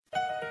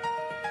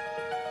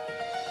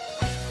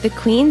The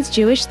Queen's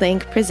Jewish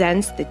Link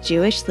presents the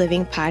Jewish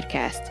Living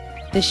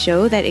Podcast, the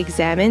show that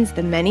examines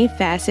the many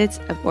facets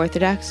of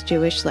Orthodox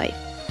Jewish life.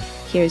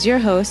 Here's your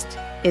host,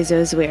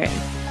 Izzo Zwirin.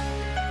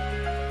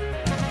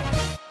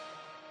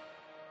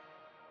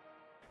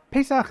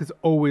 Pesach is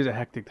always a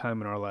hectic time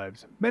in our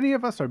lives. Many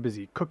of us are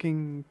busy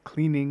cooking,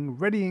 cleaning,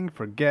 readying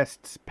for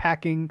guests,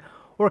 packing,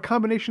 or a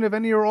combination of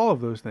any or all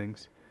of those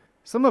things.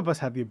 Some of us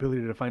have the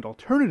ability to find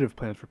alternative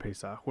plans for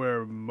Pesach,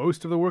 where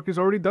most of the work is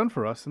already done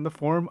for us in the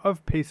form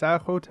of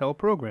Pesach Hotel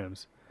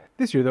programs.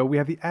 This year, though, we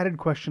have the added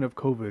question of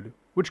COVID,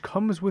 which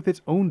comes with its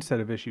own set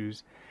of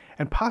issues,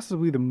 and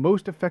possibly the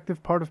most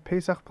effective part of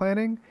Pesach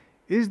planning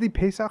is the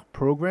Pesach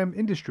program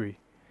industry.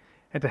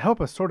 And to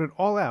help us sort it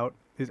all out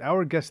is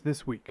our guest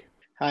this week.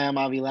 Hi, I'm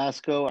Avi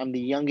Lasko. I'm the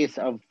youngest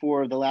of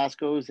four of the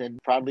Laskos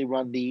and proudly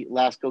run the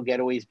Lasko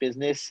Getaways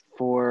business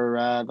for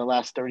the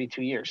last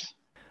 32 years.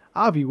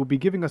 Avi will be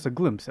giving us a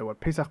glimpse at what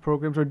Pesach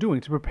programs are doing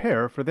to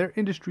prepare for their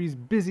industry's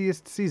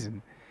busiest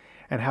season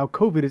and how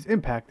COVID is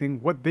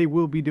impacting what they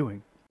will be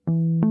doing.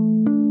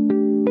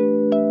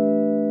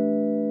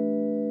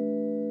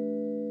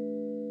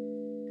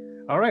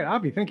 All right,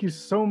 Avi, thank you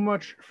so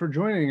much for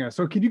joining us.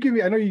 So can you give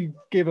me, I know you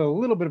gave a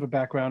little bit of a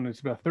background,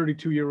 it's about a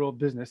 32-year-old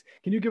business.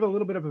 Can you give a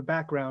little bit of a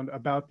background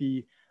about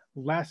the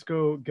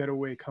Lasko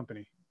Getaway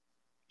Company?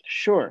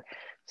 Sure.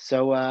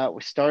 So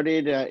we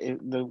started,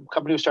 the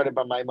company was started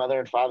by my mother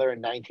and father in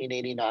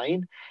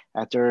 1989.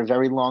 After a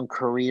very long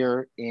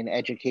career in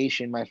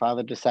education, my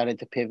father decided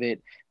to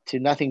pivot to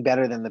nothing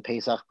better than the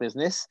Pesach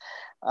business.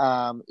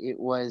 It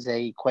was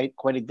a quite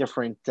a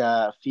different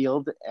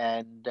field,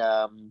 and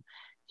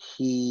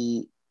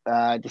he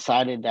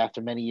decided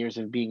after many years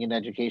of being in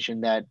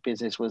education that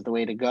business was the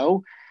way to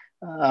go.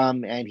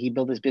 And he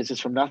built his business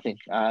from nothing.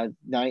 In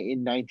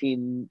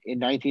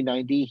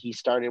 1990, he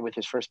started with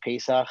his first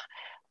Pesach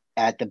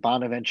at the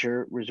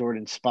Bonaventure Resort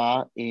and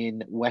Spa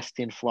in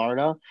Weston,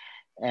 Florida.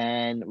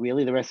 And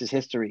really the rest is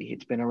history.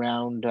 It's been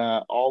around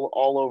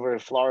all over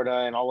Florida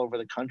and all over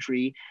the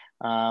country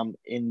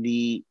in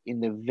the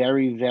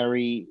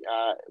very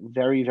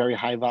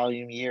high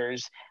volume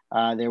years.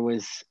 There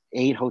was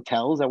 8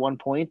 hotels at one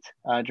point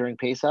during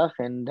Pesach,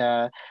 and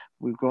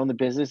we've grown the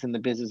business, and the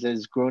business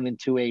has grown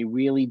into a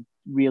really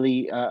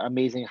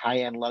amazing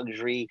high-end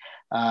luxury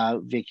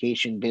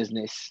vacation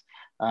business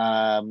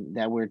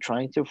that we're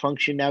trying to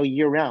function now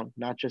year-round,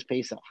 not just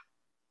Pesach.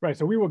 Right,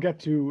 so we will get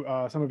to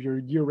some of your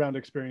year-round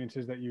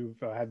experiences that you've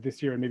had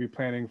this year and maybe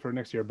planning for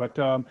next year. But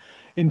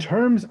in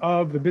terms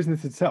of the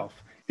business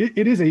itself,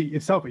 it is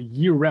itself a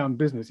year-round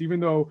business,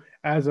 even though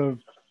as of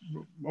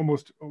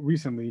almost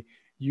recently,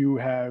 you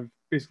have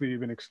basically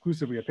been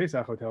exclusively a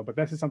Pesach hotel, but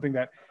this is something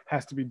that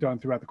has to be done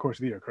throughout the course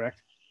of the year,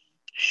 correct?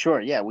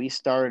 Sure. Yeah, we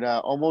start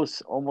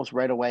almost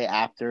right away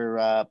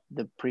after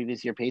the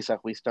previous year Pesach.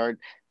 We start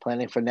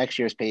planning for next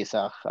year's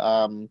Pesach.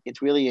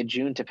 It's really a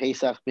June to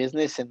Pesach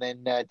business, and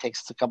then it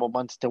takes a couple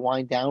months to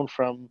wind down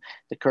from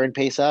the current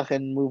Pesach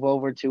and move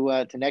over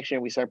to next year.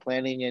 We start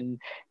planning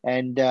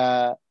and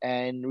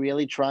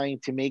really trying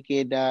to make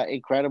it an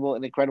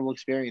incredible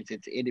experience.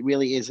 It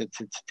really is.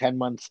 It's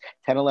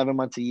 11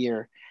 months a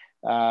year.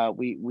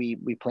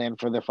 We plan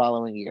for the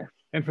following year.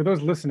 And for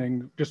those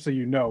listening, just so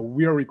you know,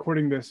 we are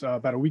recording this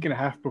about a week and a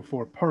half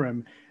before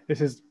Purim. This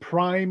is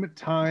prime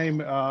time,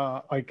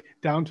 like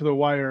down to the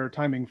wire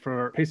timing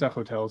for Pesach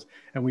hotels.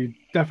 And we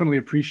definitely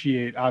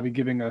appreciate Avi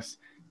giving us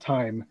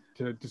time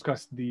to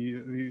discuss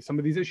some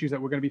of these issues that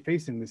we're going to be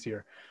facing this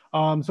year.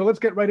 So let's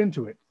get right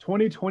into it.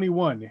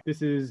 2021,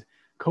 this is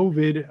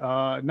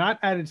COVID, not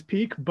at its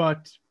peak,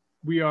 but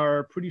we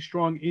are pretty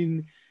strong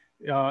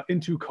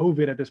into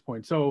COVID at this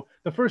point. So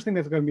the first thing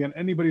that's going to be on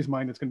anybody's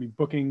mind that's going to be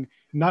booking,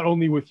 not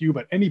only with you,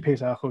 but any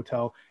Pesach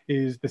hotel,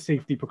 is the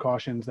safety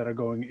precautions that are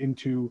going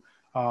into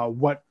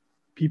what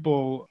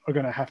people are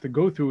going to have to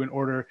go through in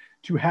order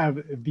to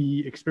have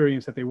the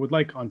experience that they would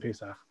like on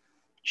Pesach.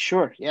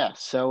 Sure. Yeah.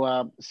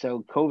 So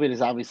COVID is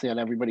obviously on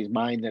everybody's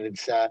mind, and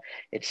it's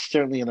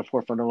certainly in the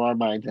forefront of our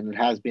minds, and it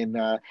has been.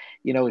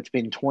 It's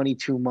been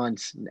 22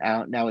 months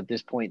now at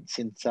this point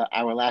since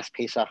our last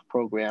Pesach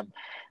program.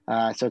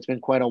 So it's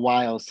been quite a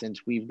while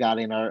since we've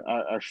gotten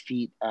our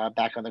feet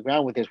back on the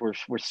ground with this.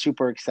 We're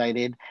super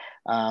excited.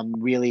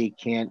 Really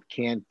can't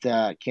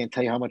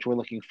tell you how much we're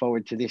looking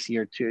forward to this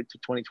year, to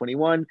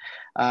 2021.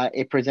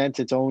 It presents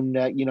its own,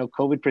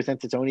 COVID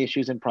presents its own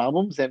issues and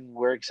problems, and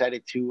we're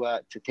excited to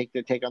take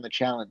on the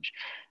challenge.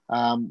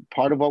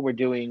 Part of what we're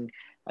doing,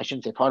 I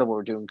shouldn't say part of what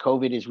we're doing,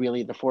 COVID is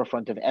really at the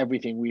forefront of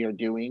everything we are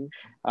doing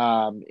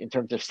in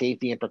terms of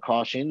safety and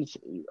precautions.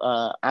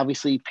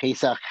 Obviously,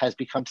 Pesach has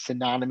become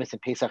synonymous,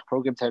 and Pesach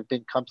programs have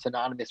become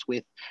synonymous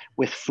with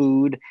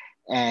food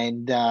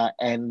and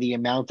the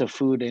amount of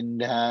food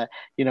and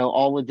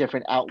all the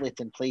different outlets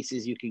and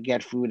places you can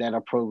get food at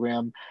a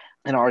program,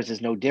 and ours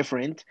is no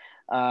different.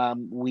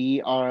 Our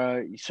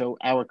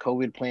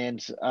COVID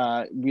plans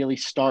really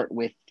start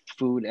with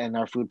food and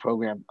our food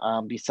program.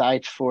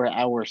 Besides for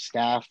our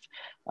staff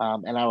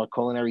and our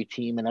culinary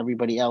team and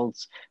everybody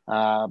else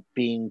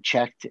being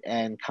checked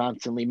and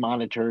constantly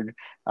monitored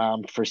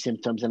for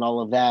symptoms and all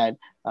of that,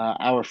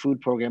 our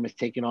food program has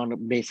taken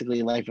on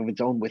basically a life of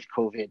its own with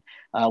COVID.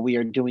 We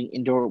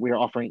are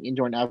offering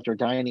indoor and outdoor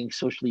dining,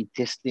 socially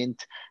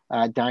distant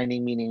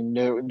dining, meaning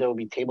there will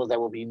be tables that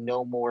will be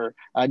no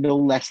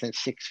less than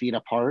 6 feet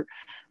apart.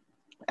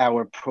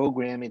 Our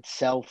program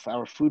itself,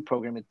 our food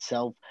program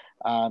itself,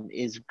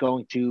 is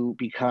going to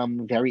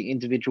become very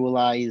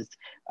individualized,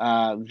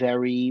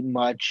 very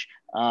much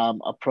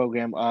a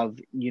program of,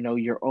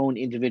 your own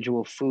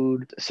individual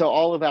food. So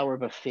all of our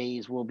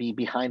buffets will be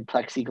behind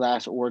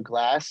plexiglass or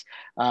glass.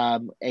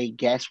 A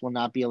guest will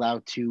not be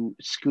allowed to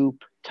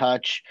scoop,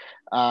 touch,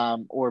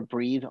 or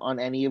breathe on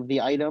any of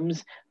the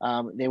items.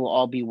 They will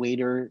all be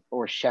waiter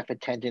or chef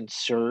attendant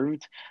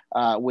served,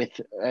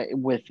 with a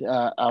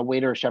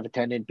waiter or chef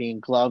attendant being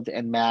gloved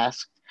and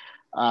masked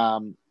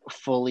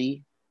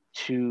fully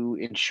to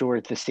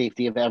ensure the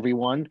safety of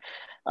everyone.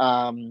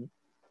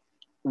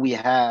 We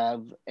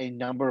have a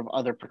number of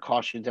other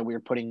precautions that we are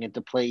putting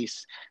into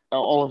place.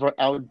 All of our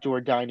outdoor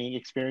dining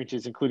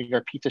experiences, including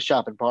our pizza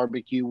shop and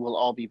barbecue, will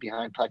all be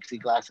behind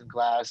plexiglass and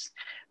glass,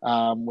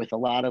 with a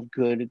lot of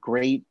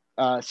great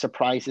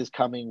surprises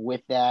coming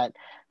with that.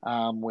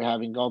 We're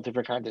having all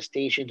different kinds of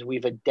stations.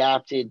 We've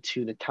adapted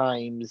to the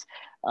times,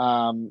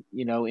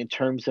 in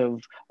terms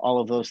of all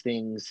of those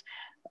things.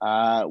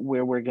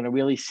 Where we're going to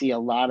really see a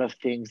lot of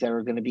things that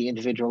are going to be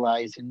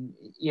individualized and,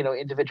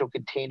 individual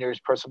containers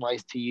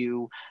personalized to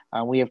you.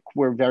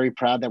 We're very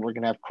proud that we're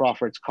going to have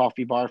Crawford's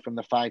Coffee Bar from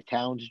the Five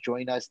Towns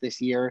join us this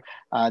year.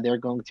 They're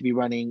going to be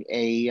running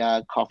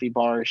a coffee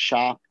bar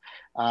shop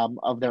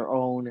of their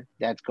own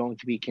that's going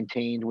to be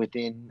contained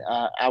within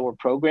our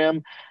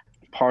program.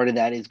 Part of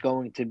that is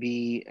going to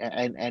be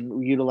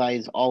and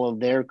utilize all of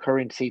their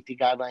current safety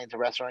guidelines and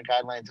restaurant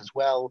guidelines as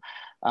well.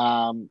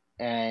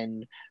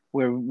 And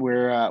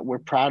we're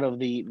proud of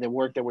the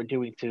work that we're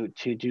doing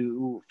to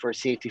do for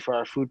safety for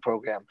our food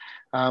program.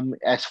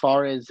 As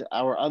far as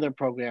our other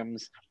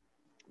programs,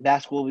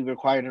 basketball will be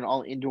required in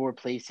all indoor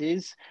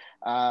places,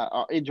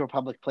 indoor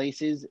public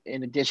places.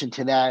 In addition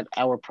to that,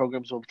 our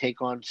programs will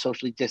take on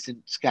socially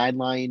distanced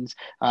guidelines.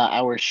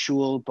 Our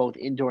shul, both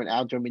indoor and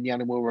outdoor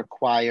minyanim, will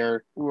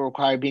require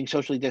being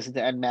socially distanced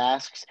and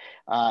masks.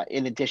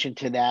 In addition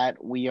to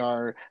that, we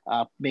are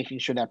making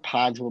sure that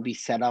pods will be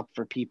set up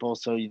for people,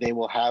 so they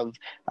will have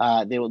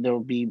there will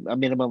be a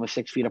minimum of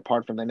 6 feet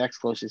apart from the next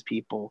closest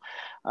people.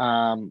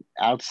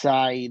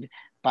 Outside,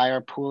 by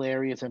our pool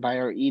areas and by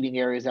our eating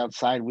areas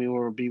outside, we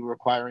will be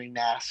requiring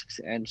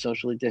masks and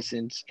socially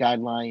distanced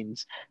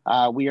guidelines.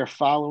 We are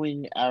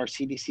following our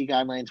CDC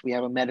guidelines. We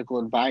have a medical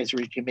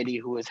advisory committee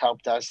who has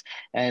helped us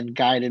and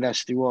guided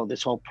us through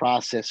this whole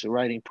process of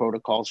writing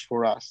protocols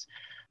for us.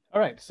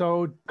 All right.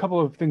 So a couple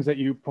of things that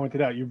you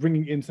pointed out. You're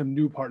bringing in some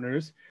new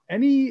partners.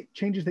 Any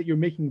changes that you're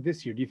making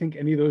this year? Do you think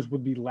any of those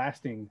would be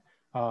lasting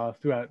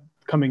throughout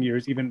coming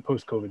years, even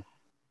post-COVID?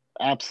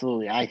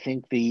 Absolutely. I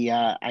think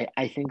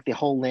I think the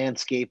whole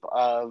landscape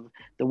of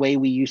the way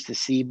we used to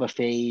see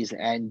buffets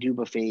and do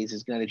buffets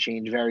is going to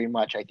change very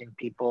much. I think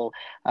people,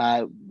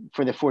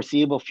 for the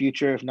foreseeable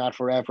future, if not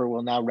forever,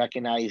 will now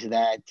recognize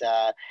that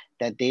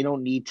they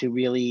don't need to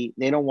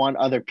they don't want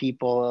other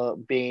people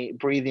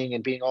breathing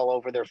and being all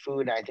over their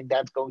food. And I think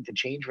that's going to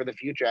change for the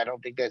future. I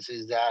don't think this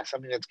is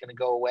something that's going to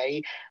go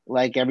away.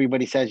 Like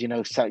everybody says,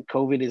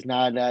 COVID is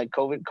not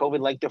COVID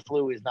like the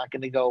flu is not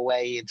going to go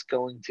away. It's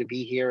going to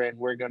be here, and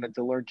we're going to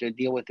learn to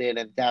deal with it and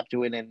adapt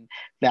to it and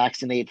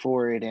vaccinate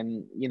for it.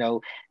 And,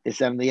 this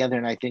and the other.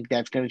 And I think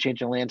that's going to change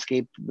the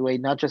landscape, the way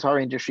not just our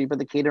industry, but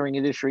the catering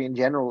industry in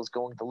general is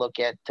going to look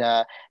at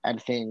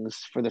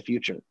things for the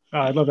future.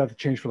 I'd love that to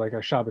change for like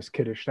a Shabbos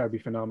Kiddush. That would be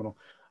phenomenal.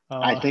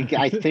 I think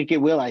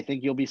it will. I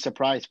think you'll be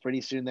surprised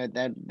pretty soon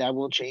that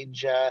will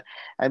change.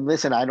 And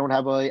listen, I don't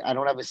have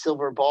a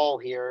silver ball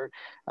here,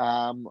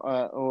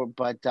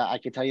 but I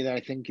can tell you that I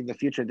think in the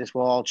future this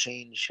will all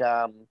change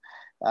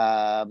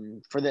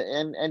for the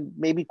and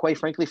maybe quite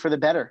frankly for the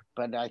better.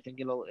 But I think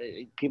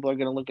people are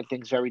going to look at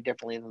things very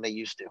differently than they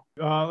used to.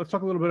 Let's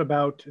talk a little bit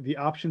about the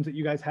options that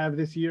you guys have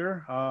this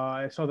year.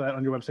 I saw that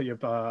on your website you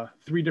have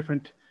 3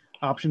 different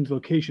options,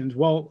 locations.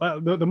 Well,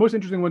 the most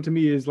interesting one to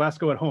me is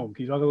Lasko at Home.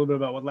 Can you talk a little bit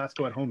about what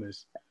Lasko at Home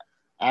is?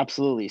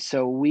 Absolutely.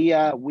 So we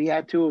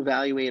had to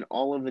evaluate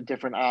all of the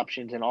different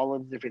options and all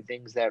of the different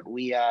things that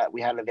we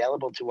had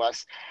available to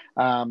us,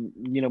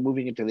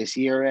 moving into this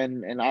year.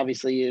 And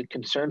obviously a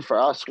concern for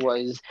us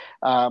was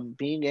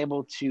being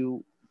able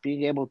to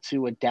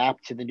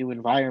adapt to the new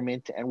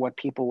environment and what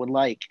people would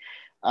like.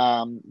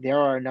 There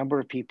are a number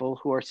of people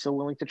who are still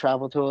willing to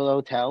travel to a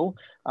hotel,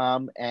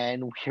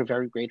 and we're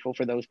very grateful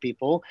for those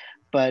people.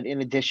 But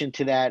in addition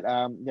to that,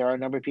 there are a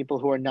number of people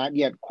who are not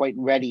yet quite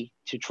ready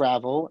to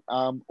travel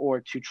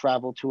or to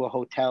travel to a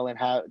hotel and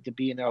have to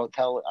be in a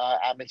hotel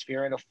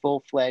atmosphere and a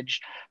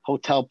full-fledged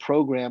hotel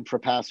program for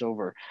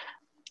Passover.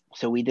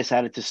 So we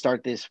decided to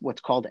start this,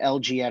 what's called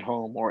LG at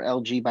Home, or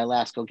LG by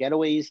Lasko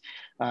Getaways,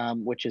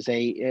 which is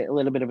a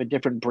little bit of a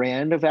different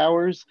brand of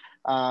ours.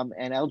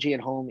 And LG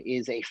at Home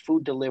is a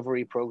food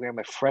delivery program,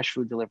 a fresh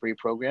food delivery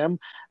program.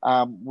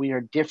 We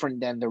are different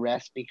than the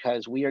rest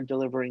because we are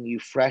delivering you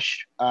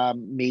fresh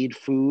made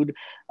food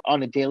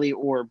on a daily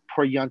or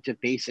per yontif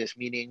basis,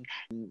 meaning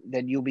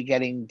that you'll be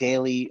getting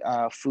daily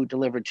food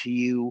delivered to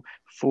you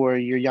for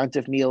your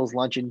yontif meals,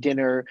 lunch and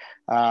dinner.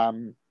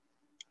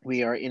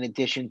 We are in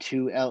addition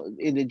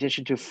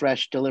to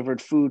fresh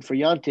delivered food for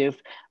Yontif,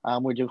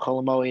 we're doing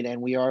Chol Hamoed,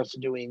 and we are also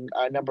doing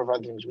a number of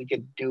other things. We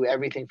could do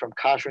everything from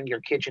koshering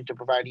your kitchen to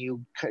provide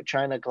you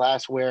china,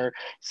 glassware,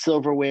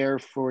 silverware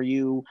for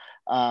you.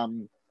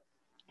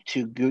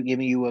 To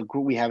giving you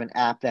we have an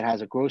app that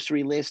has a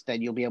grocery list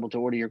that you'll be able to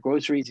order your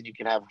groceries, and you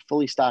can have a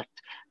fully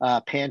stocked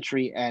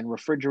pantry and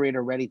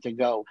refrigerator ready to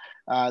go.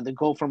 The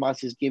goal from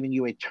us is giving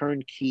you a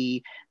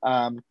turnkey,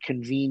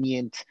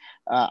 convenient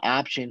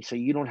option, so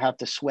you don't have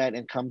to sweat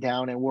and come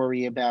down and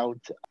worry about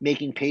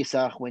making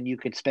Pesach when you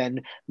could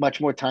spend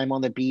much more time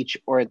on the beach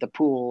or at the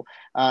pool,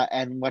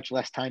 and much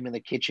less time in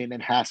the kitchen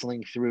and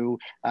hassling through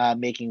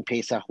making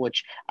Pesach,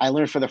 which I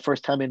learned for the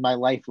first time in my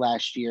life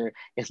last year.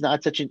 It's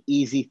not such an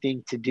easy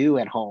thing to do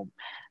at home.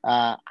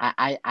 I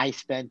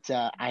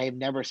have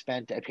never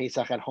spent a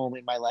Pesach at home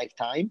in my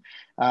lifetime.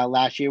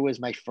 Last year was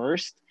my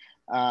first.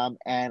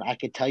 And I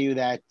could tell you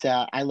that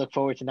I look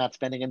forward to not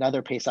spending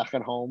another Pesach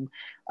at home,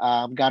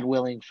 God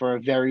willing, for a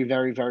very,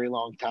 very, very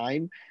long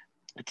time.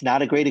 It's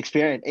not a great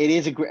experience.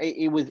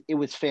 It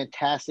was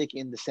fantastic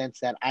in the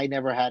sense that I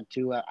never had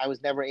to. I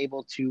was never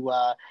able to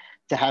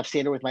have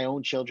Seder with my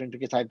own children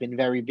because I've been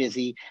very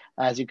busy,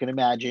 as you can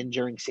imagine,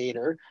 during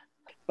Seder.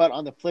 But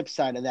on the flip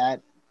side of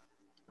that,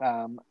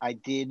 I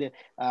did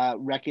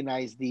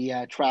recognize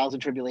the trials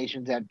and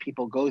tribulations that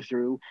people go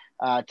through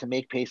to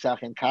make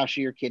Pesach and kasher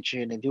your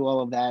kitchen and do all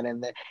of that.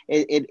 And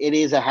it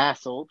is a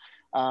hassle.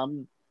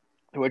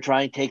 We're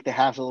trying to take the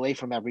hassle away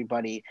from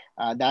everybody.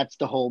 That's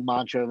the whole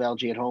mantra of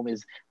LG at Home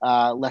is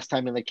less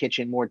time in the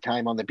kitchen, more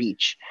time on the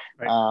beach.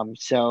 Right.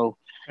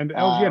 And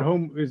LG at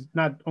Home is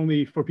not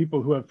only for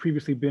people who have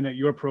previously been at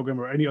your program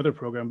or any other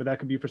program, but that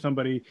could be for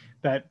somebody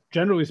that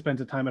generally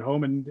spends a time at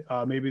home and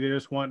maybe they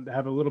just want to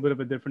have a little bit of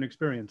a different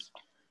experience.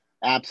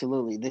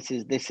 Absolutely. This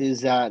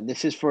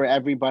is for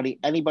everybody,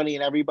 anybody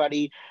and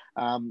everybody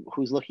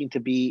who's looking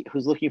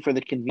for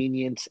the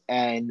convenience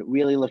and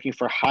really looking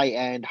for high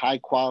end, high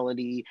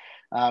quality,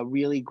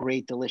 really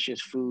great,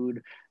 delicious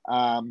food,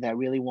 that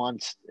really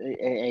wants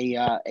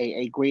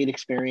a great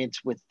experience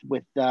with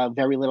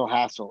very little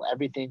hassle.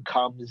 Everything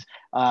comes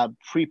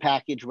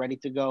prepackaged, ready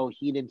to go,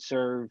 heat and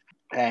serve,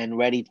 and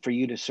ready for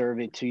you to serve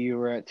it to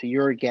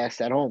your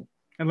guests at home.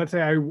 And let's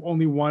say I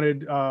only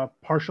wanted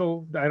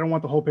partial. I don't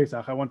want the whole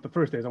Pesach. I want the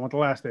first days. I want the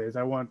last days.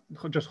 I want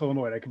just Chol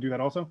Hamoed. I can do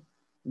that also?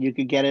 You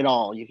could get it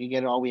all.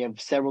 We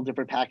have several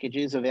different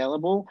packages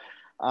available.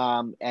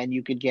 And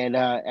you could get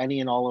any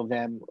and all of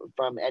them,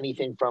 from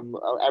anything from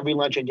every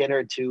lunch and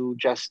dinner to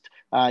just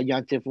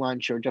Yontif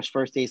lunch or just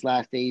first days,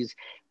 last days,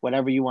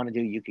 whatever you want to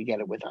do, you could get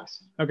it with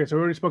us. Okay, so we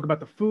already spoke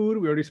about the food.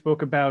 We already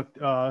spoke about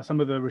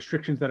some of the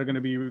restrictions that are going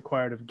to be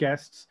required of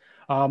guests.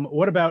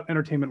 What about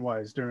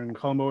entertainment-wise during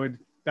Chol Hamoed?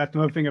 That's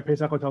another thing that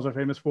Pesach Hotels are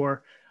famous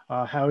for.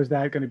 How is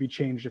that going to be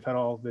changed, if at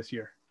all, this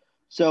year?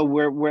 So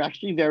we're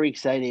actually very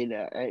excited.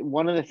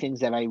 One of the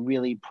things that I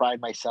really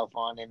pride myself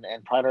on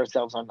and pride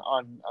ourselves on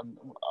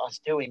us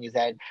doing is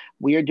that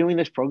we are doing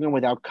this program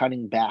without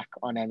cutting back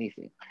on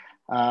anything.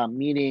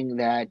 Meaning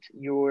that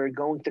you're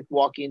going to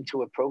walk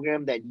into a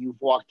program that you've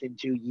walked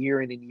into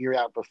year in and year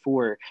out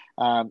before.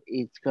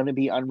 It's going to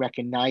be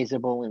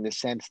unrecognizable in the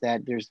sense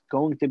that there's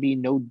going to be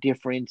no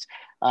difference.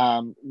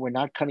 We're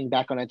not cutting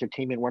back on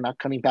entertainment. We're not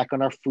cutting back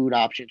on our food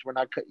options. We're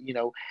not,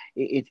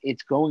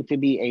 it's going to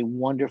be a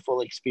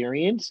wonderful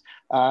experience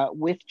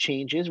with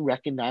changes,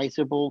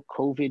 recognizable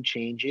COVID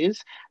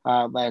changes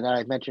that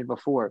I mentioned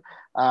before.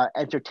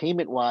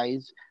 Entertainment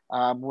wise,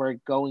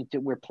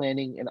 we're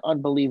planning an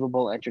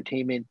unbelievable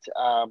entertainment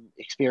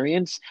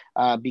experience,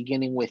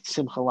 beginning with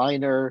Simcha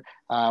Liner.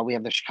 We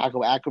have the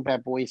Chicago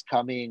Acrobat Boys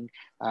coming.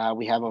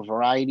 We have a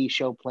variety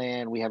show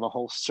plan. We have a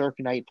whole Cirque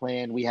night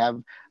plan. We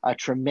have a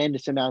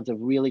tremendous amount of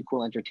really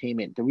cool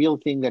entertainment. The real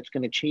thing that's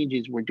going to change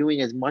is we're doing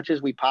as much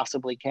as we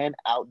possibly can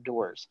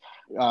outdoors.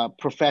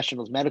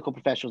 Medical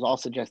professionals all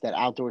suggest that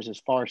outdoors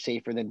is far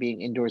safer than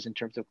being indoors in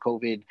terms of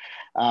COVID.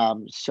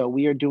 So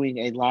we are doing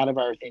a lot of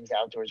our things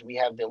outdoors. We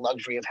have the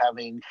luxury of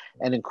having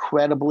an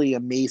incredibly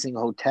amazing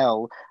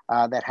hotel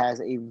that has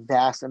a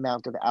vast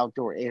amount of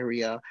outdoor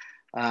area.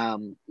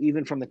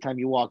 Even from the time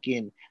you walk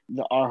in,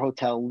 our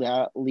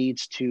hotel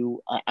leads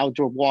to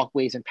outdoor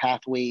walkways and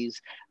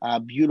pathways.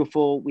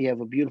 We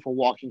have a beautiful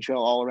walking trail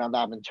all around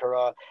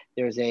Aventura.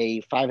 There's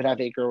a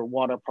 5.5-acre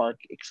water park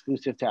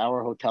exclusive to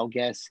our hotel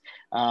guests,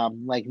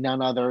 like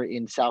none other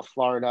in South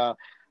Florida.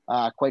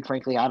 Quite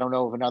frankly, I don't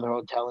know of another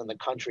hotel in the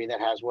country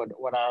that has what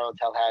our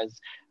hotel has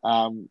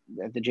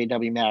at the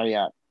JW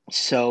Marriott.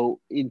 So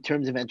in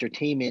terms of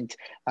entertainment,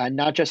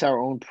 not just our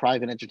own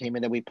private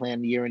entertainment that we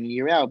plan year in and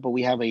year out, but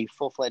we have a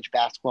full-fledged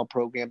basketball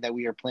program that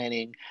we are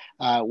planning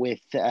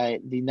with the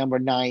number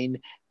 9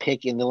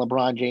 pick in the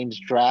LeBron James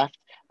draft.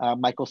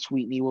 Michael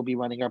Sweetney will be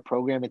running our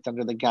program. It's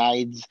under the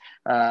guides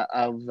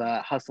of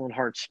Hustle and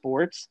Heart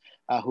Sports,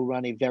 who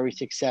run a very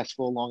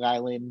successful Long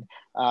Island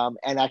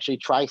and actually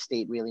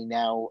tri-state really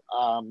now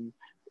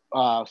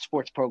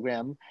sports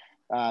program.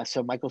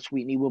 So Michael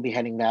Sweetney will be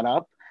heading that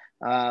up.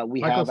 We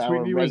Michael have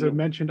Sweetney our was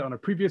mentioned on a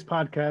previous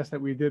podcast that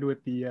we did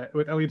with the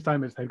with Elliot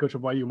Steinmetz, head coach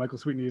of YU. Michael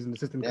Sweetney is an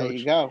assistant there coach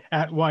you go.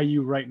 at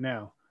YU right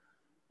now.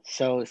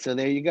 So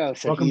there you go.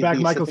 So welcome he's back,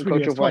 the Michael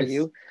assistant Sweetney. coach of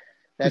YU.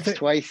 That's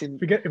twice. If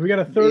we get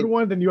a third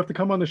one, then you have to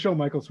come on the show,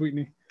 Michael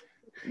Sweetney.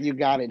 You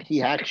got it. He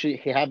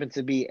happens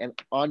to be an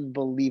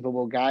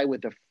unbelievable guy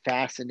with a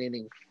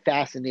fascinating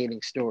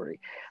story.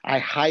 I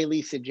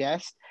highly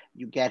suggest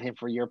you get him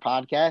for your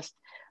podcast.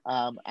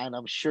 And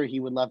I'm sure he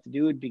would love to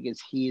do it because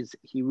he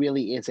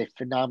really is a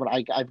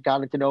phenomenal. I've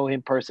gotten to know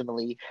him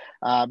personally,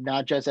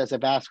 not just as a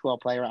basketball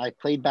player. I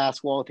played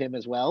basketball with him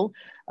as well.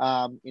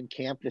 In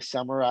camp this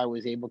summer, I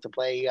was able to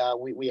play.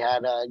 We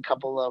had a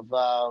couple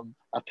of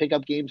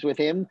pickup games with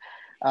him.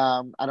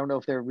 I don't know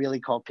if they're really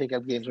called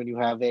pickup games when you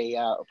have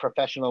a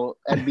professional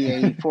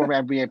former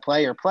NBA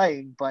player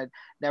playing, but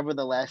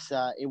nevertheless,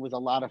 it was a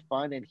lot of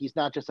fun. And he's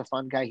not just a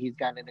fun guy; he's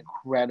got an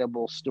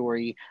incredible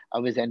story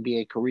of his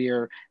NBA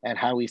career and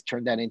how he's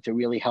turned that into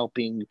really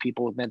helping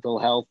people with mental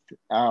health.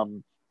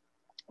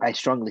 I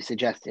strongly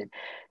suggest it.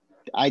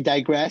 I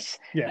digress.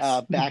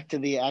 Yes. Back to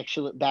the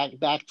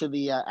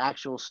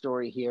actual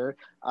story here.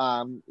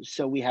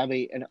 So we have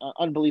an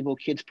unbelievable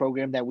kids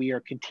program that we are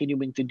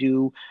continuing to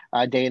do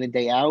day in and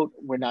day out.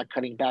 We're not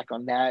cutting back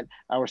on that.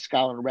 Our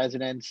scholar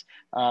residents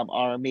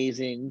are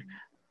amazing,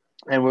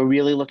 and we're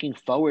really looking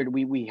forward.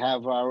 We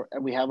have our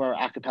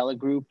a cappella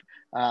group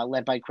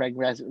led by Craig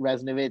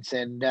Resnovitz,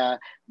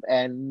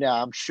 and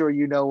I'm sure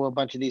you know a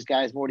bunch of these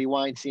guys, Morty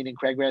Weinstein and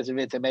Craig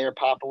Resnovitz and Mayor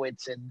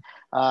Popowitz and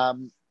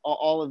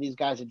all of these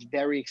guys. It's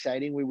very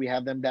exciting. We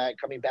have them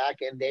coming back,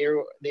 and they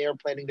are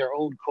planning their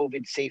own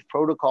COVID safe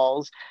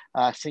protocols,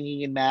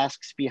 singing in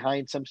masks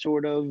behind some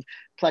sort of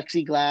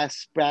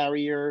plexiglass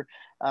barrier.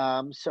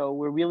 So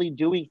we're really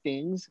doing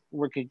things.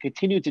 We're going to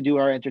continue to do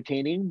our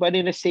entertaining, but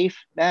in a safe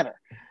manner.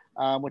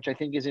 Which I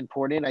think is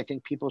important. I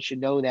think people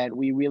should know that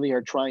we really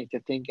are trying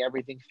to think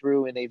everything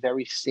through in a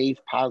very safe,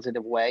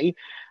 positive way,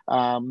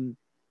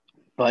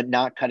 but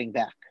not cutting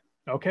back.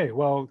 Okay,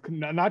 well,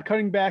 not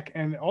cutting back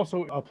and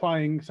also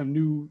applying some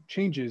new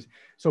changes.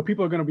 So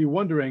people are going to be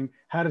wondering,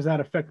 how does that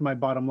affect my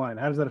bottom line?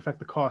 How does that affect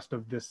the cost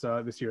of this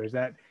year? Is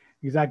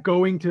that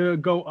going to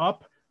go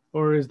up,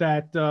 or is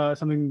that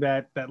something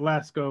that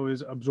Lasko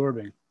is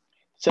absorbing?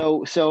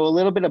 So a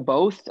little bit of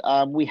both.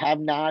 We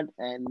have not,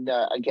 and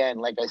again,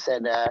 like I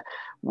said,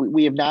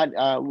 we have not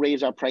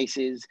raised our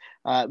prices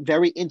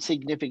very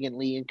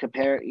insignificantly in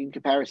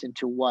comparison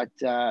to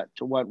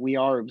what we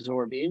are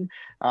absorbing.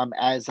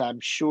 As I'm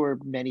sure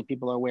many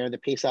people are aware, the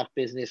Pesach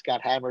business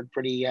got hammered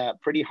pretty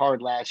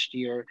hard last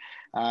year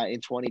in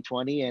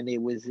 2020, and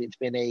it's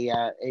been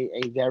a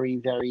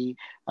very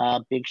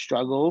big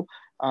struggle.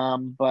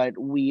 But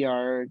we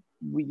are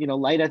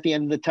light at the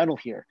end of the tunnel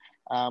here.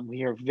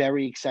 We are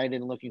very excited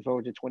and looking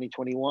forward to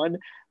 2021.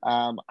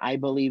 I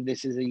believe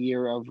this is a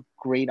year of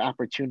great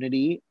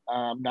opportunity,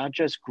 not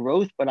just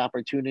growth, but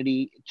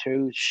opportunity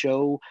to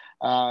show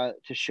the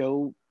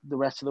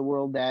rest of the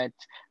world that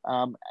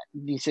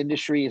this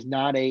industry is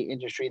not a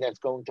industry that's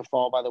going to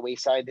fall by the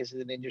wayside. This is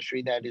an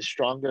industry that is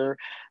stronger,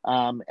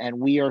 and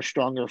we are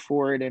stronger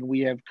for it. And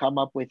we have come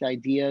up with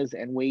ideas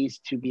and ways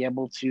to be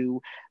able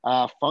to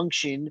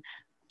function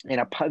in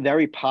a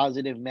very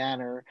positive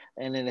manner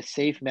and in a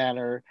safe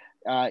manner,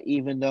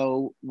 even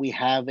though we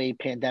have a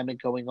pandemic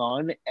going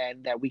on,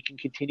 and that we can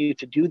continue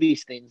to do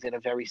these things in a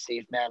very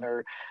safe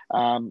manner,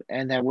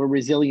 and that we're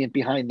resilient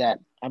behind that.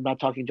 I'm not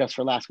talking just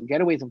for Lasko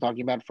Getaways. I'm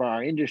talking about for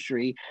our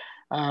industry.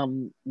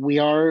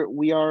 We're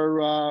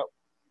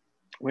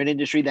an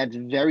industry that's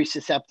very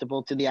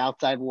susceptible to the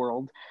outside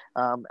world,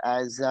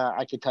 as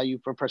I could tell you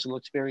from personal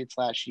experience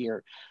last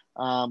year.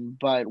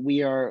 But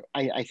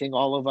I think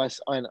all of us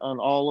on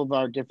all of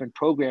our different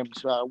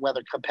programs,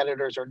 whether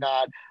competitors or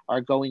not, are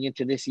going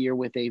into this year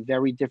with a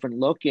very different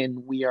look,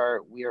 and we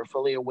are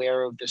fully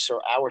aware of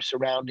our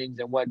surroundings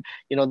and what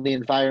the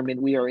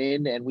environment we are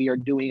in, and we are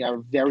doing our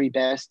very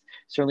best.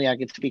 Certainly, I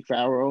can speak for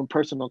our own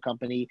personal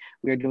company.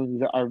 We are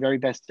doing our very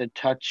best to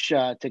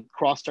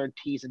cross our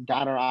T's and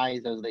dot our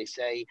I's, as they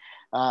say,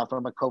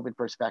 from a COVID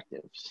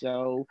perspective.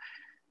 So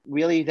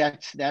really,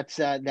 that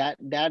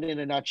in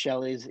a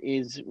nutshell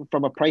is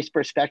from a price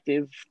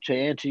perspective. To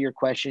answer your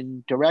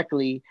question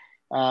directly,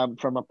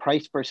 from a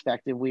price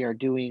perspective, we are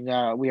doing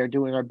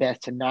our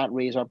best to not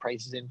raise our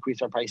prices,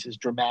 increase our prices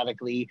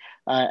dramatically,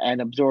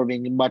 and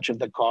absorbing much of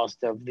the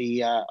cost of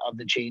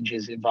the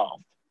changes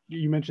involved.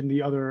 you mentioned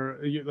the other,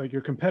 like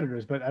your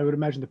competitors, but I would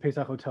imagine the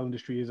Pesach hotel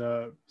industry is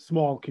a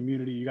small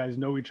community. You guys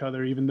know each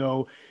other, even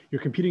though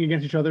you're competing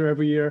against each other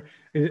every year.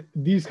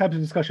 These types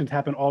of discussions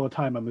happen all the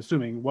time, I'm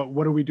assuming.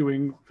 What are we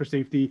doing for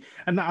safety?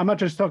 And I'm not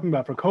just talking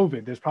about for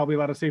COVID. There's probably a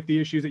lot of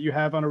safety issues that you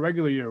have on a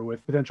regular year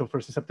with potential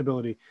for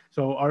susceptibility.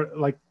 So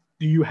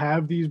do you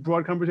have these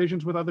broad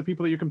conversations with other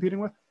people that you're competing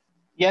with?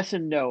 Yes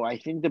and no. I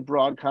think the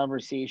broad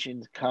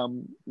conversations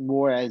come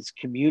more as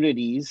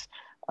communities,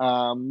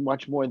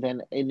 much more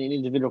than in an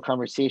individual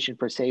conversation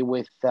per se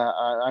with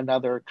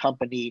another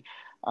company.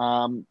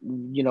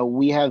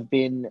 We have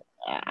been.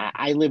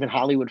 I live in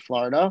Hollywood,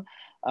 Florida,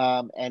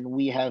 and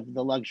we have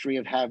the luxury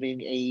of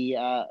having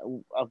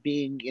of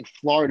being in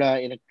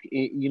Florida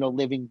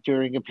living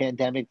during a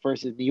pandemic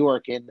versus New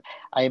York. And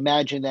I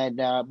imagine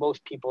that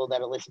most people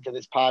that are listening to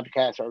this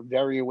podcast are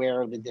very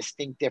aware of the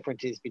distinct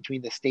differences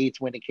between the states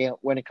when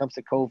it comes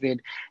to COVID,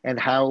 and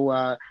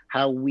how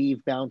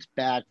we've bounced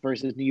back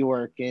versus New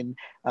York. And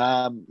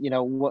I'm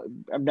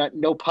not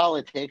no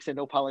politics and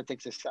no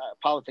politics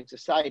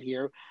aside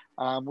here.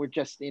 We're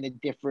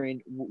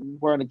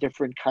on a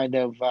different kind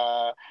of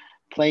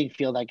playing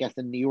field, I guess,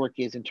 than New York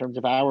is in terms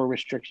of our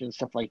restrictions,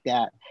 stuff like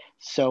that.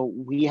 So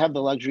we have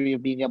the luxury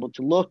of being able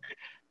to look,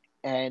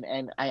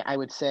 and I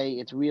would say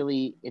it's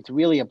really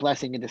a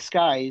blessing in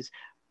disguise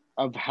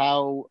of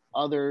how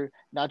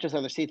not just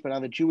other states, but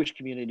other Jewish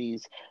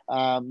communities,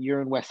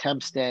 you're in West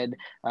Hempstead,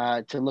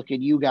 to look at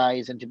you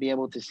guys and to be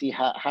able to see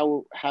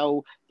how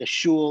the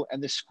shul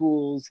and the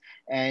schools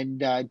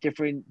and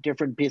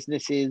different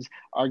businesses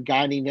are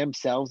guiding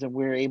themselves, and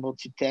we're able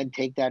to then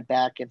take that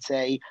back and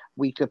say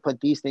we could put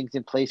these things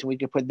in place and we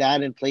could put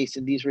that in place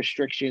and these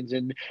restrictions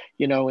and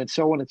and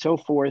so on and so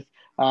forth.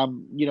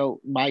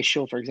 My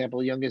show, for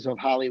example, Youngest of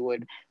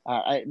Hollywood,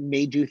 I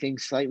may do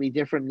things slightly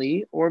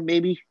differently, or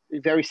maybe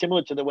very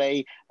similar to the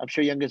way I'm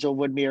sure Youngest of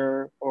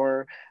Woodmere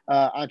or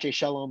Anshe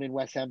Shalom in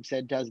West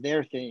Hempstead does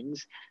their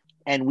things.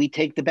 And we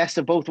take the best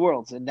of both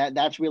worlds, and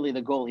that's really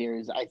the goal here.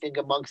 Is I think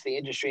amongst the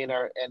industry and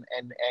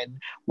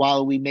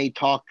while we may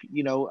talk,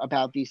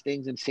 about these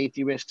things and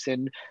safety risks,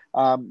 and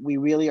we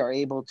really are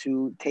able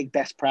to take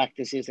best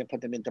practices and put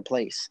them into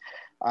place.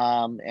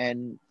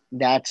 And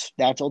that's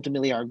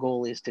ultimately our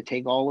goal, is to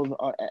take all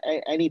of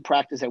any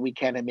practice that we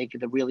can and make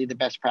it really the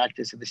best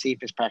practice and the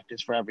safest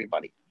practice for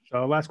everybody.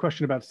 So last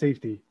question about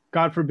safety.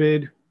 God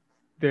forbid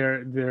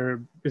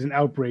there is an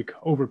outbreak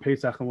over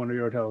Pesach in one of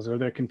your hotels. Are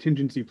there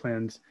contingency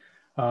plans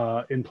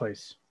in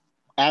place?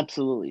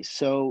 Absolutely.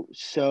 So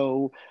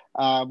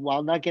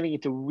while not getting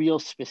into real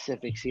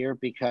specifics here,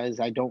 because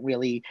I don't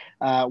really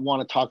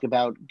want to talk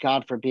about,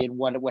 God forbid,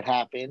 what would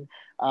happen,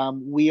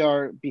 we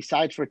are,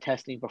 besides for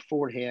testing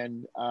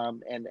beforehand,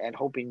 and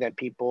hoping that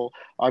people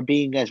are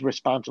being as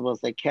responsible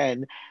as they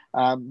can,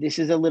 this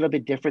is a little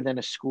bit different than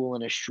a school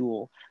and a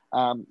shul.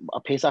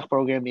 A Pesach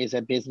program is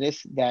a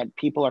business that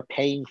people are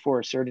paying for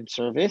a certain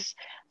service,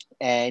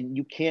 and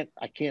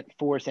I can't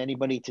force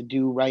anybody to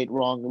do right,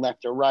 wrong,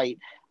 left, or right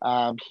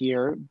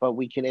here, but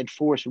we can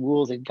enforce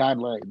rules and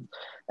guidelines.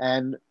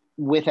 And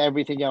with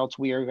everything else,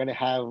 we are going to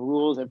have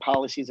rules and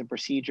policies and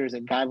procedures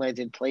and guidelines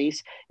in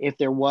place if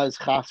there was,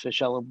 chas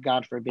v'shalom,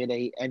 God forbid,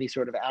 any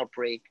sort of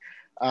outbreak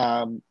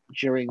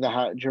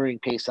during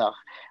Pesach.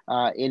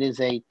 It is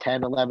a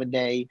 10,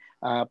 11-day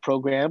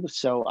program,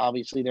 so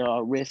obviously there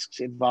are risks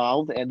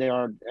involved, and there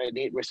are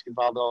innate risks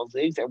involved in all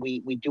things, and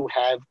we do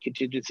have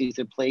contingencies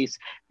in place,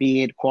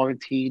 be it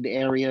quarantine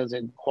areas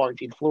and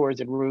quarantine floors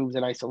and rooms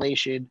and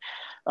isolation.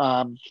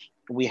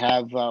 We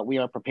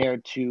are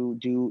prepared to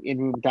do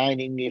in-room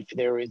dining if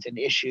there is an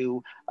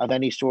issue of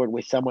any sort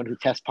with someone who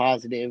tests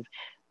positive.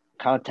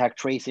 Contact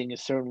tracing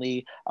is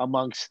certainly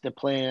amongst the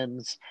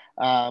plans,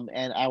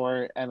 and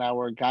our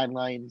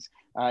guidelines.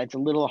 It's a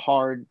little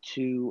hard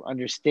to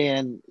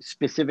understand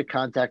specific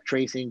contact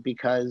tracing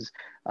because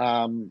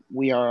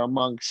we are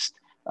amongst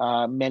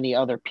many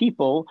other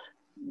people,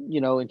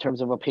 in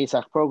terms of a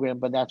Pesach program,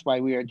 but that's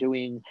why we are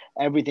doing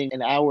everything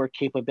in our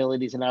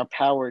capabilities and our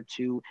power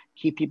to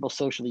keep people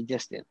socially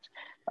distant.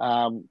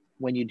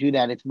 When you do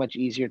that, it's much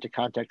easier to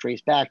contact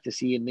trace back, to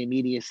see in the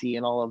immediacy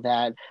and all of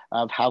that,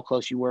 of how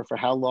close you were for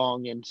how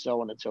long, and so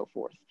on and so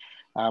forth.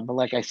 But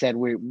like I said,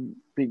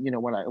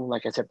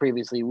 like I said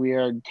previously, we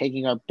are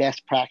taking our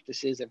best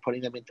practices and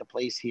putting them into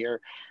place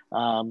here,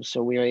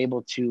 so we are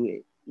able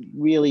to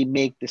really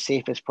make the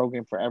safest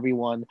program for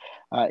everyone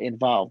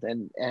involved.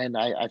 And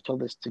I've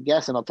told this to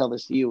guests, and I'll tell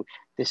this to you: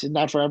 this is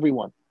not for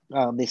everyone.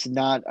 This is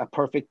not a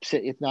perfect.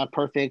 It's not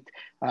perfect.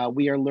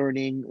 We are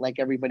learning, like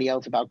everybody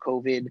else, about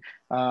COVID.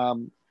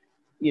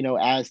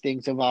 As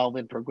things evolve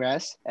and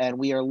progress, and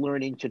we are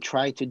learning to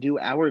try to do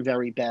our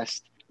very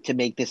best to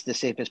make this the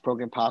safest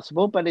program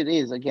possible. But it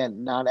is,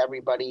 again, not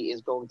everybody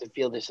is going to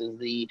feel this is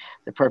the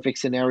perfect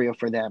scenario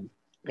for them.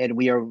 And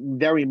we are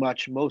very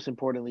much, most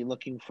importantly,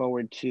 looking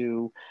forward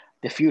to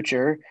the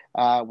future,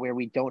 where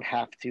we don't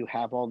have to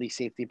have all these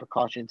safety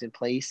precautions in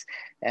place,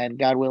 and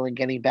God willing,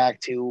 getting back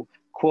to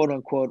quote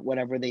unquote,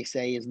 whatever they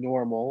say is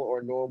normal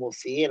or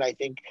normalcy. And I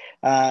think,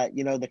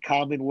 the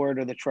common word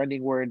or the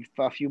trending word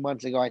a few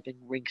months ago, I think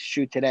rings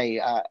true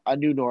today, a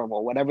new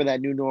normal, whatever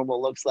that new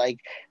normal looks like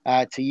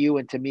to you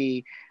and to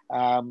me,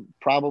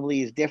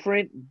 probably is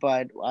different,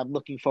 but I'm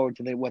looking forward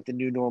to what the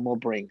new normal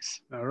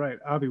brings. All right,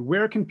 Avi,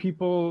 where can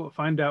people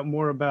find out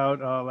more about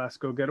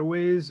Lasko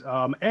Getaways?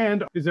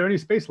 And is there any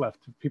space left?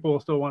 People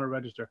still want to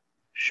register.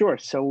 Sure.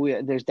 So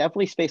there's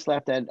definitely space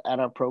left at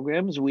our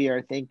programs. We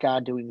are, thank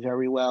God, doing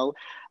very well.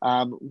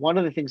 One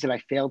of the things that I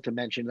failed to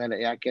mention that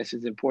I guess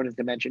is important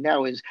to mention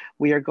now is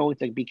we are going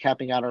to be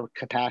capping out our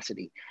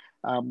capacity.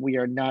 We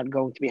are not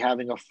going to be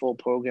having a full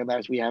program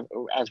as we've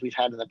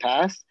had in the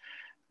past.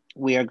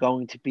 We are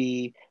going to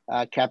be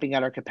capping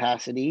out our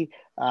capacity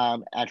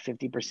at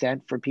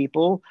 50% for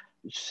people.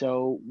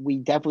 So we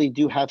definitely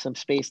do have some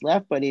space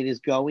left, but it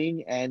is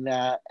going, and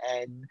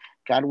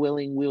God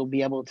willing, we'll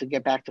be able to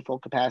get back to full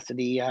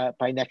capacity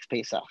by next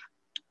Pesach.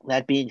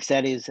 That being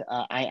said,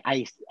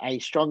 I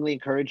strongly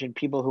encourage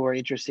people who are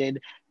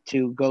interested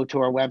to go to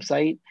our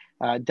website,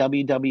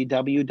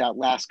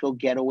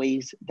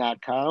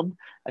 www.laskogetaways.com.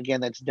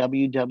 Again, that's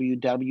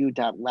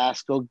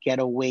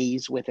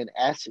www.laskogetaways with an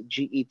S,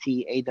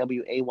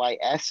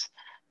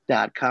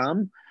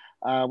 GETAWAYS.com.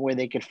 Where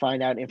they could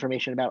find out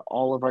information about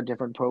all of our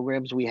different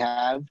programs we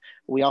have.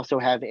 We also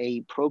have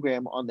a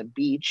program on the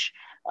beach,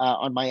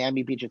 on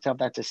Miami Beach itself.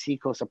 That's a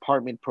Seacoast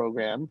apartment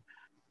program.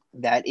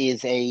 That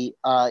is a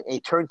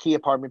turnkey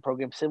apartment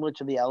program similar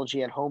to the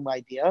LG at Home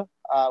idea,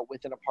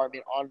 with an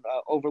apartment on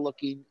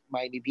overlooking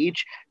Miami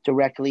Beach,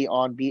 directly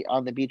on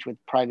the beach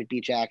with private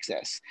beach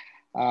access.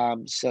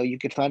 So you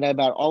can find out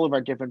about all of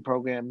our different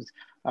programs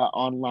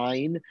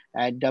online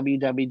at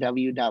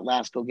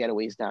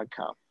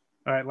www.laskogetaways.com.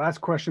 All right, last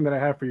question that I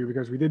have for you,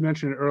 because we did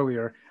mention it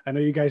earlier. I know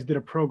you guys did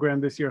a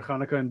program this year,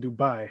 Hanukkah in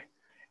Dubai.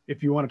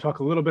 If you want to talk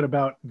a little bit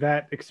about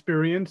that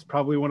experience,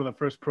 probably one of the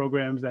first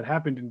programs that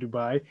happened in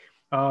Dubai,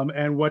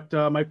 and what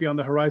might be on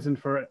the horizon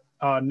for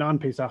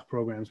non-Pesach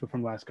programs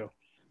from Lasko.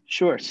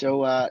 Sure.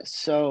 So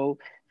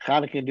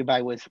Hanukkah in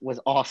Dubai was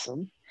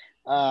awesome.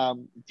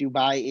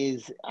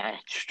 Dubai I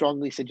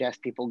strongly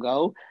suggest people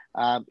go.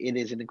 It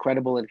is an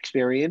incredible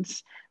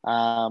experience.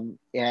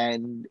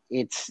 And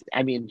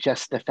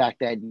just the fact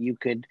that you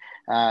could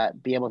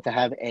be able to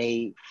have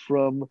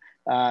from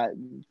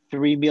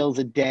 3 meals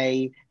a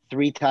day,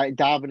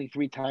 davening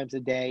 3 times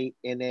a day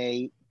in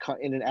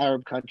an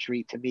Arab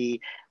country, to me,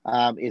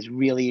 is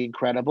really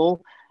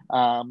incredible.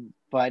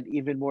 But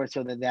even more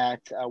so than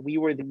that, we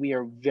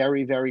are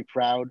very, very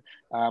proud,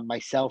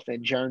 myself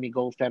and Jeremy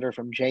Goldfeder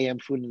from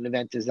JM Food and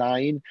Event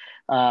Design,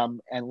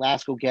 and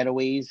Lasko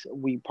Getaways,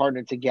 we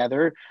partnered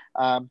together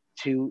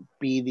to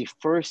be the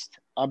first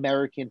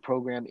American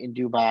program in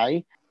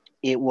Dubai.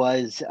 It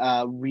was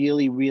a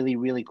really, really,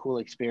 really cool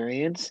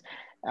experience.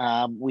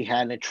 We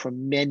had a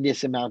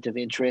tremendous amount of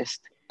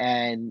interest,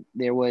 and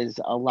there was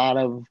a lot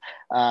of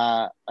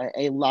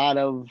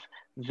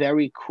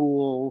very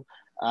cool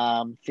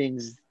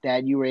things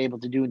that you were able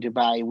to do in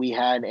Dubai. We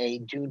had a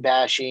dune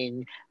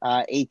bashing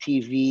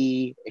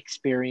ATV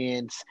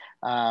experience.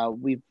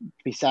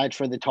 Besides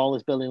for the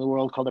tallest building in the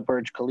world called the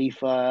Burj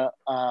Khalifa,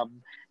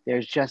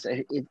 there's just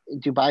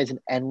Dubai is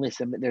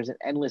there's an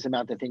endless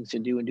amount of things to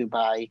do in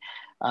Dubai.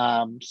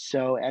 And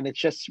it's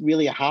just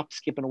really a hop,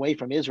 skipping away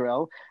from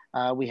Israel.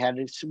 We had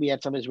some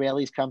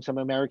Israelis come, some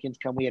Americans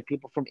come. We had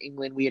people from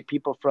England. We had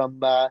people from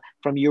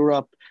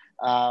Europe,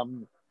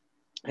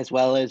 as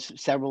well as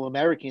several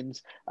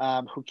Americans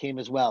who came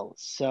as well.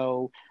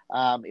 So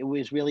it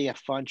was really a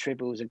fun trip.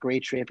 It was a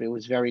great trip. It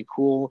was very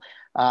cool.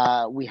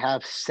 We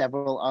have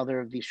several other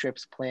of these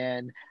trips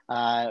planned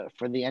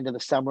for the end of the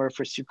summer,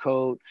 for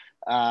Sukkot,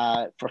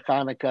 for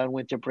Hanukkah and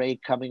winter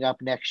break coming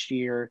up next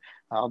year.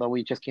 Although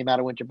we just came out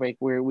of winter break,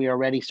 we are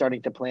already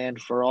starting to plan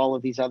for all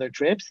of these other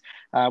trips.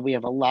 We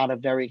have a lot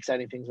of very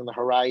exciting things on the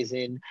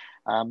horizon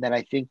that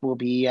I think we'll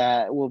be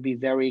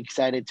very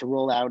excited to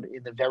roll out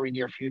in the very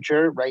near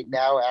future. Right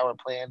now, our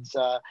plans,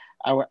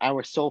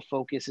 our sole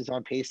focus is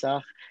on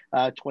Pesach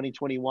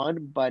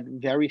 2021, but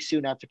very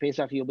soon after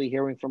Pesach, you'll be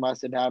hearing from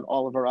us about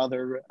all of our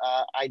other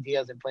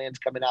ideas and plans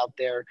coming out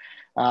there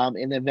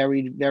in the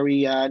very,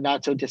 very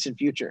not so distant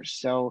future.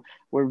 So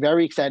we're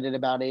very excited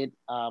about it.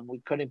 We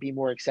couldn't be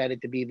more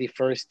excited to be the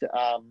first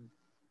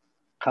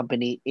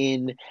company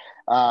in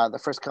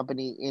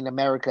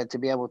America to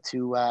be able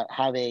to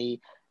have a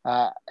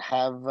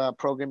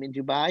program in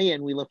Dubai,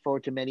 and we look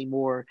forward to many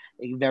more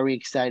very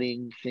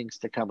exciting things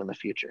to come in the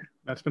future.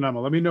 That's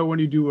phenomenal. Let me know when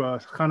you do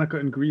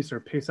Hanukkah in Greece or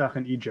Pesach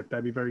in Egypt.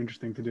 That'd be very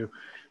interesting to do.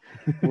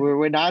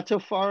 we're not so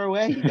far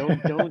away.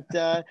 Don't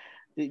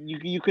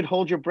you could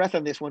hold your breath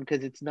on this one,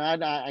 because it's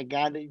not. I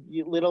got a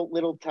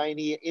little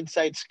tiny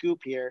inside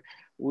scoop here.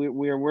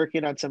 We're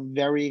working on some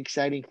very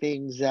exciting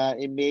things,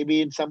 and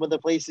maybe in some of the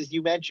places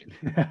you mentioned.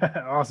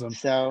 Awesome.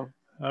 So,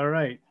 all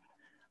right.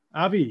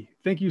 Avi,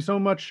 thank you so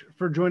much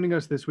for joining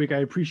us this week. I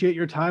appreciate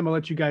your time. I'll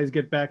let you guys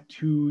get back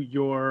to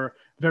your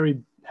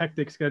very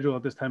hectic schedule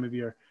at this time of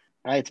year.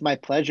 It's my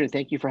pleasure.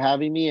 Thank you for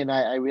having me, and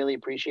I really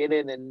appreciate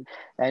it. And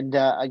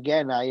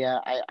again,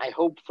 I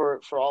hope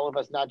for all of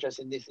us, not just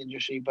in this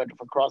industry, but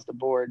across the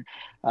board.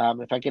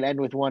 If I can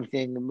end with one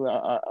thing,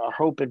 our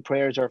hope and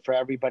prayers are for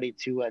everybody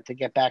to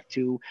get back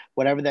to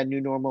whatever that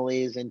new normal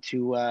is, and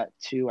to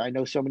I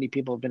know so many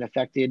people have been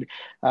affected.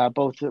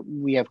 Both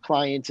we have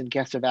clients and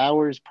guests of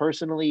ours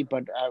personally,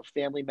 but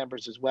family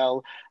members as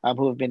well,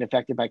 who have been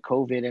affected by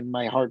COVID, and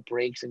my heart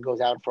breaks and goes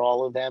out for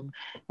all of them.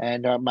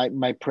 And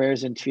my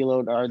prayers and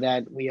tefillot are that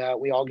we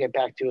all get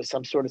back to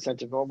some sort of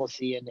sense of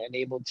normalcy, and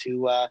able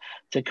to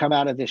come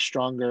out of this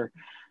stronger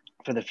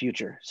for the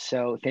future.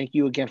 So thank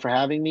you again for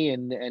having me,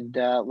 and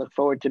look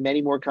forward to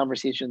many more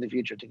conversations in the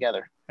future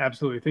together.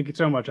 Absolutely. Thank you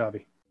so much,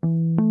 Avi.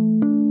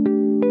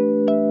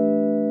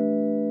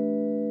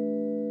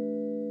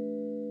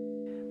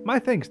 My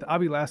thanks to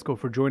Avi Lasko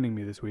for joining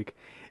me this week.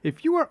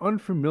 If you are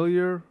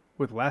unfamiliar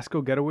with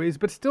Lasko Getaways,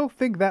 but still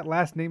think that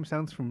last name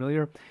sounds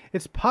familiar,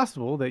 it's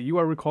possible that you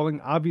are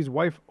recalling Avi's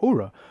wife,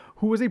 Ora,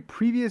 who was a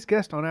previous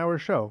guest on our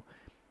show.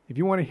 If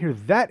you want to hear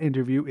that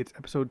interview, it's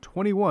episode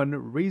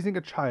 21, Raising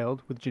a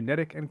Child with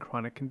Genetic and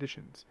Chronic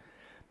Conditions.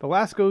 The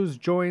Laskos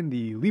joined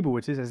the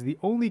Leibowitzes as the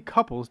only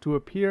couples to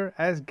appear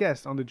as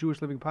guests on the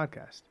Jewish Living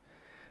Podcast.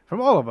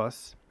 From all of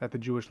us at the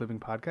Jewish Living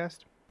Podcast,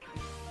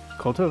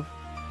 Kol Tov.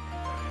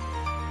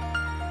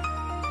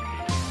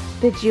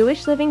 The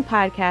Jewish Living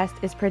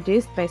Podcast is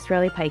produced by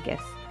Sreli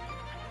Pikus.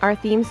 Our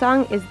theme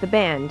song is The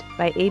Band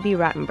by A.B.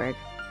 Rottenberg.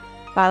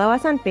 Follow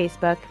us on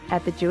Facebook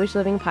at The Jewish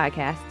Living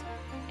Podcast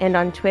and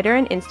on Twitter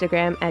and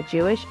Instagram at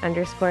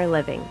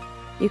Jewish_living.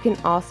 You can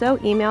also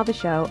email the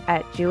show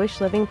at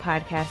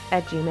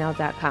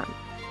jewishlivingpodcast@gmail.com.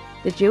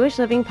 The Jewish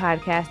Living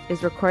Podcast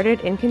is recorded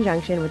in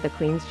conjunction with the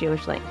Queen's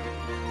Jewish Link.